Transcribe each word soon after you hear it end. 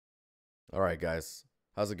All right, guys,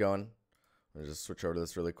 how's it going? I'm gonna just switch over to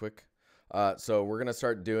this really quick. So we're gonna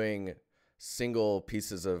start doing single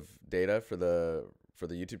pieces of data for the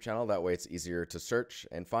YouTube channel. That way, it's easier to search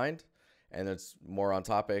and find, and it's more on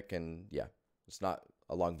topic. And yeah, it's not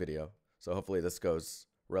a long video. So hopefully, this goes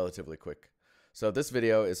relatively quick. So this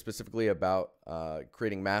video is specifically about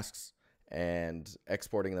creating masks and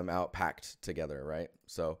exporting them out packed together, right?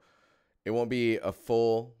 So it won't be a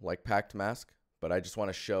full like packed mask, but I just want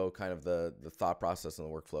to show kind of the thought process and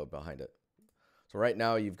the workflow behind it. So right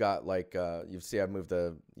now you've got like, you see I've moved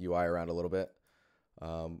the UI around a little bit.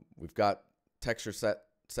 We've got texture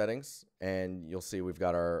settings, and you'll see we've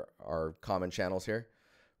got our common channels here.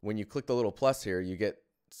 When you click the little plus here, you get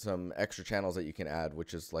some extra channels that you can add,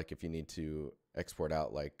 which is like if you need to export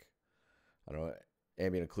out like, I don't know,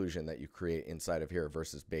 ambient occlusion that you create inside of here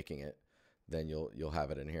versus baking it, then you'll have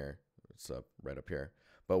it in here. It's right up here.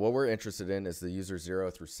 But what we're interested in is the user 0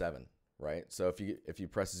 through 7, right? So if you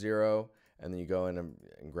press 0 and then you go in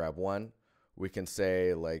and grab 1, we can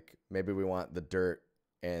say like maybe we want the dirt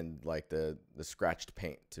and like the scratched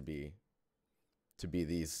paint to be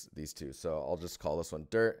these two. So I'll just call this one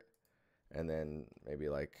dirt, and then maybe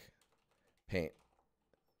like paint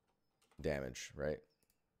damage, right?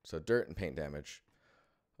 So dirt and paint damage.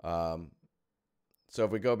 So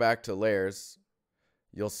if we go back to layers,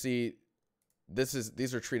 you'll see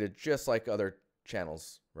these are treated just like other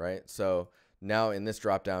channels, right? So now in this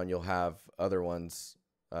drop down, you'll have other ones,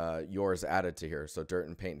 yours added to here. So dirt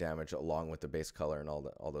and paint damage along with the base color and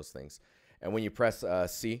all those things. And when you press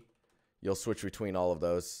C, you'll switch between all of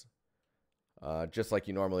those, just like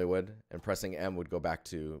you normally would. And pressing M would go back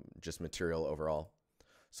to just material overall.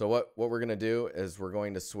 So what we're going to do is we're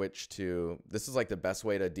going to switch to, this is like the best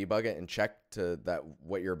way to debug it and check to that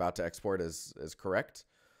what you're about to export is correct.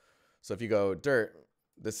 So if you go dirt,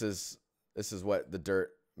 this is what the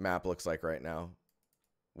dirt map looks like right now,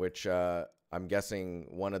 which I'm guessing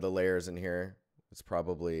one of the layers in here is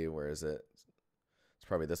probably, where is it? It's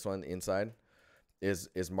probably this one inside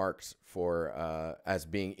is marked for as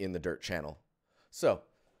being in the dirt channel. So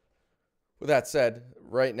with that said,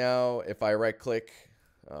 right now, if I right click,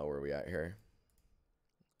 where are we at here?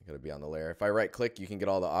 I gotta be on the layer. If I right click, you can get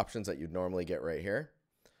all the options that you'd normally get right here.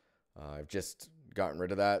 I've just gotten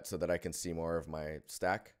rid of that so that I can see more of my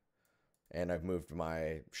stack, and I've moved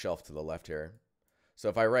my shelf to the left here. So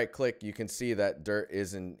if I right click, you can see that dirt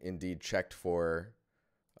is indeed checked for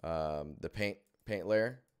the paint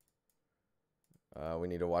layer. We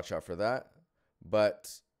need to watch out for that.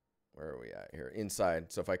 But where are we at here?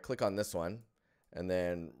 Inside. So if I click on this one and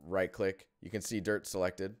then right click, you can see dirt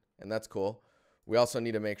selected, and that's cool. We also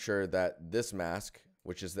need to make sure that this mask,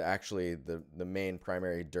 which is actually the main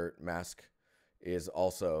primary dirt mask, is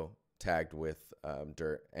also tagged with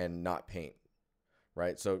dirt and not paint,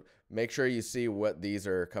 right? So make sure you see what these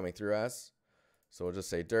are coming through as. So we'll just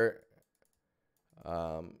say dirt.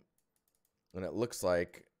 And it looks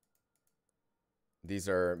like these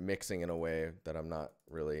are mixing in a way that I'm not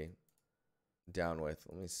really down with.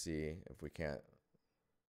 Let me see if we can't.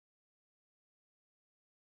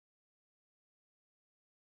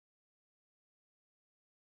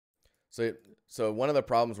 So one of the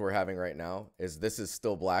problems we're having right now is this is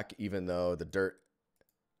still black, even though the dirt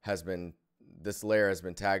has been, this layer has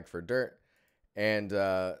been tagged for dirt. And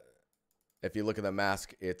if you look at the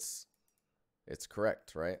mask, it's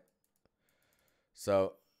correct, right?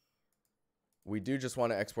 So we do just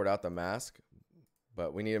want to export out the mask,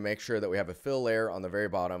 but we need to make sure that we have a fill layer on the very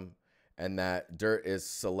bottom and that dirt is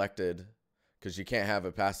selected, because you can't have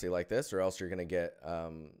opacity like this, or else you're going to get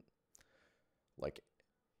like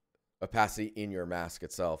opacity in your mask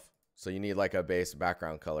itself. So you need like a base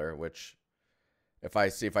background color, which if I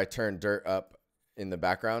turn dirt up in the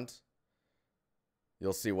background,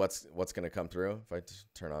 you'll see what's going to come through. If I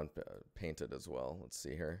turn on painted as well, let's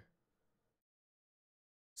see here.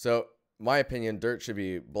 So my opinion, dirt should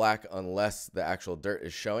be black unless the actual dirt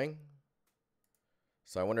is showing.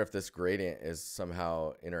 So I wonder if this gradient is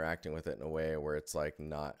somehow interacting with it in a way where it's like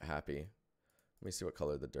not happy. Let me see what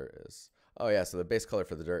color the dirt is. Oh yeah, so the base color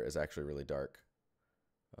for the dirt is actually really dark.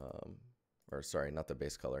 Or sorry, not the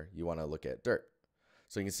base color. You want to look at dirt.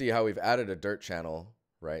 So you can see how we've added a dirt channel,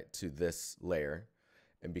 right, to this layer.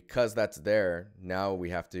 And because that's there, now we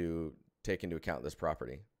have to take into account this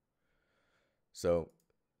property. So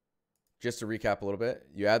just to recap a little bit,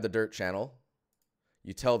 you add the dirt channel.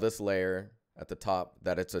 You tell this layer at the top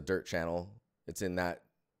that it's a dirt channel. It's in that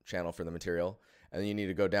channel for the material. And then you need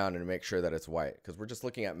to go down and make sure that it's white, because we're just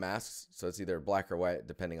looking at masks. So it's either black or white,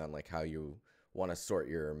 depending on like how you want to sort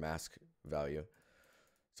your mask value.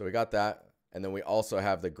 So we got that. And then we also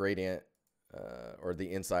have the gradient or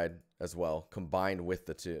the inside as well, combined with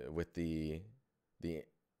the two, with the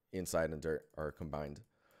inside and dirt are combined.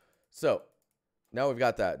 So now we've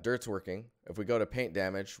got that. Dirt's working. If we go to paint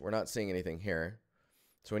damage, we're not seeing anything here.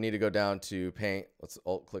 So we need to go down to paint. Let's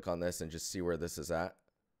alt click on this and just see where this is at.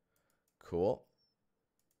 Cool.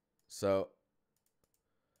 So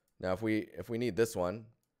now if we need this one,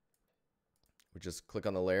 we just click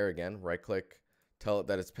on the layer again, right click, tell it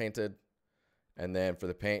that it's painted, and then for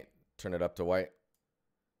the paint, turn it up to white.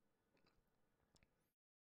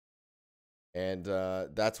 And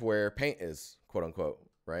that's where paint is, quote unquote,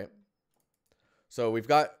 right? So we've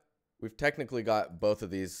technically got both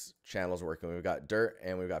of these channels working. We've got dirt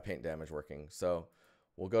and we've got paint damage working. So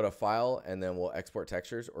we'll go to file and then we'll export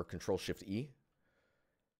textures, or Control-Shift-E.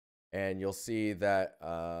 And you'll see that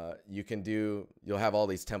you'll have all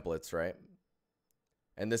these templates, right?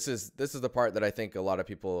 And this is the part that I think a lot of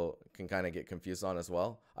people can kind of get confused on as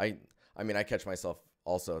well. I mean, I catch myself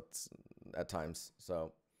also at times.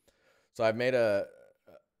 So I've made a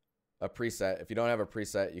preset. If you don't have a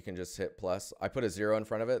preset, you can just hit plus. I put a 0 in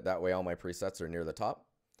front of it. That way all my presets are near the top.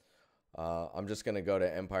 I'm just going to go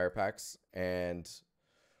to Empire Packs, and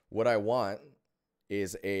what I want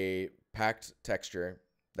is a packed texture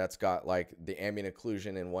that's got like the ambient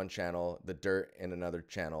occlusion in one channel, the dirt in another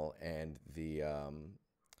channel, and the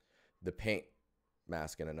paint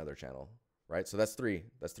mask in another channel, right? So that's three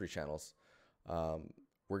channels.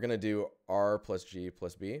 We're going to do R plus G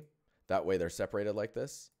plus B. That way they're separated like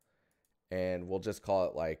this. And we'll just call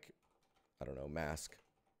it like, I don't know, mask.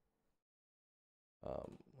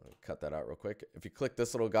 Cut that out real quick. If you click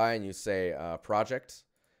this little guy and you say project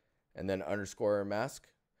and then underscore mask,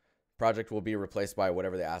 project will be replaced by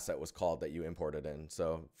whatever the asset was called that you imported in.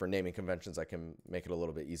 So for naming conventions, I can make it a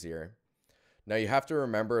little bit easier. Now you have to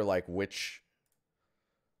remember like which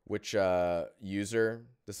user,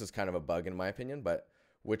 this is kind of a bug in my opinion, but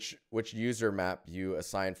which user map you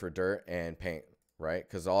assign for dirt and paint, right?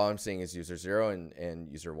 Because all I'm seeing is user 0 and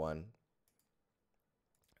user 1.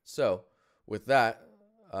 So with that,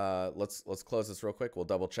 let's close this real quick. We'll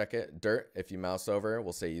double check it. Dirt, if you mouse over,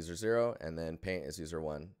 we'll say user 0, and then paint is user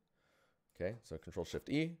 1. Okay, so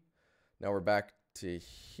Control-Shift-E. Now we're back to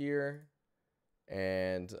here,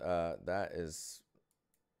 and that is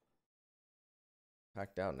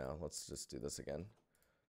packed down now. Let's just do this again.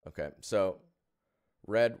 Okay, so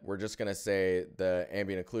red, we're just going to say the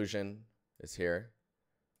ambient occlusion is here.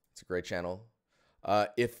 It's a gray channel.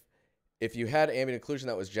 If you had ambient occlusion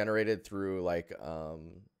that was generated through like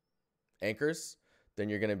anchors, then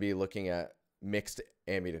you're going to be looking at mixed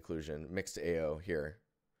ambient occlusion, mixed AO here.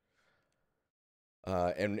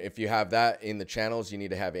 And if you have that in the channels, you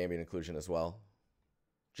need to have ambient occlusion as well.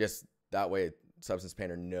 Just that way, Substance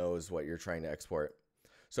Painter knows what you're trying to export.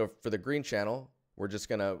 So for the green channel, we're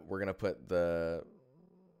gonna put the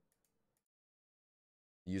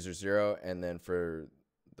user 0, and then for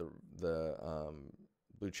the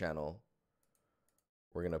blue channel,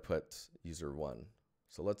 we're gonna put user 1.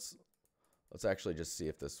 So let's actually just see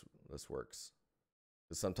if this works.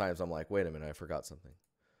 Because sometimes I'm like, wait a minute, I forgot something.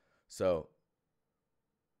 So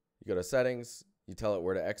you go to settings, you tell it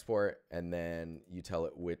where to export, and then you tell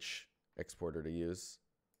it which exporter to use.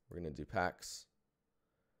 We're gonna do packs.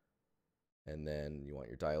 And then you want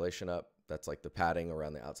your dilation up. That's like the padding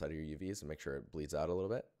around the outside of your UVs, and make sure it bleeds out a little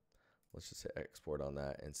bit. Let's just hit export on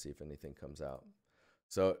that and see if anything comes out.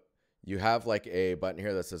 So you have like a button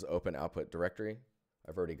here that says open output directory.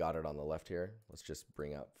 I've already got it on the left here. Let's just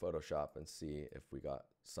bring out Photoshop and see if we got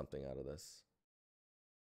something out of this.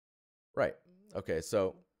 Right. Okay,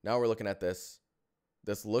 so now we're looking at this.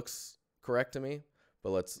 This looks correct to me, but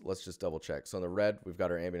let's just double check. So in the red, we've got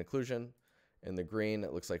our ambient occlusion. In the green,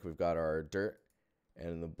 it looks like we've got our dirt. And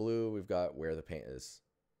in the blue, we've got where the paint is.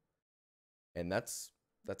 And that's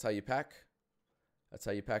how you pack. That's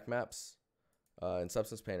how you pack maps in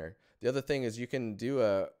Substance Painter. The other thing is you can do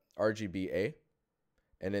a RGBA,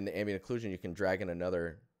 and in the ambient occlusion, you can drag in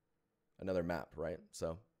another map, right?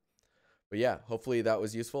 So, but yeah, hopefully that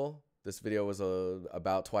was useful. This video was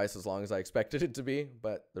about twice as long as I expected it to be,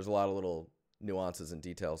 but there's a lot of little nuances and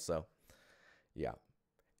details. So yeah.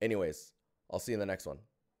 Anyways, I'll see you in the next one.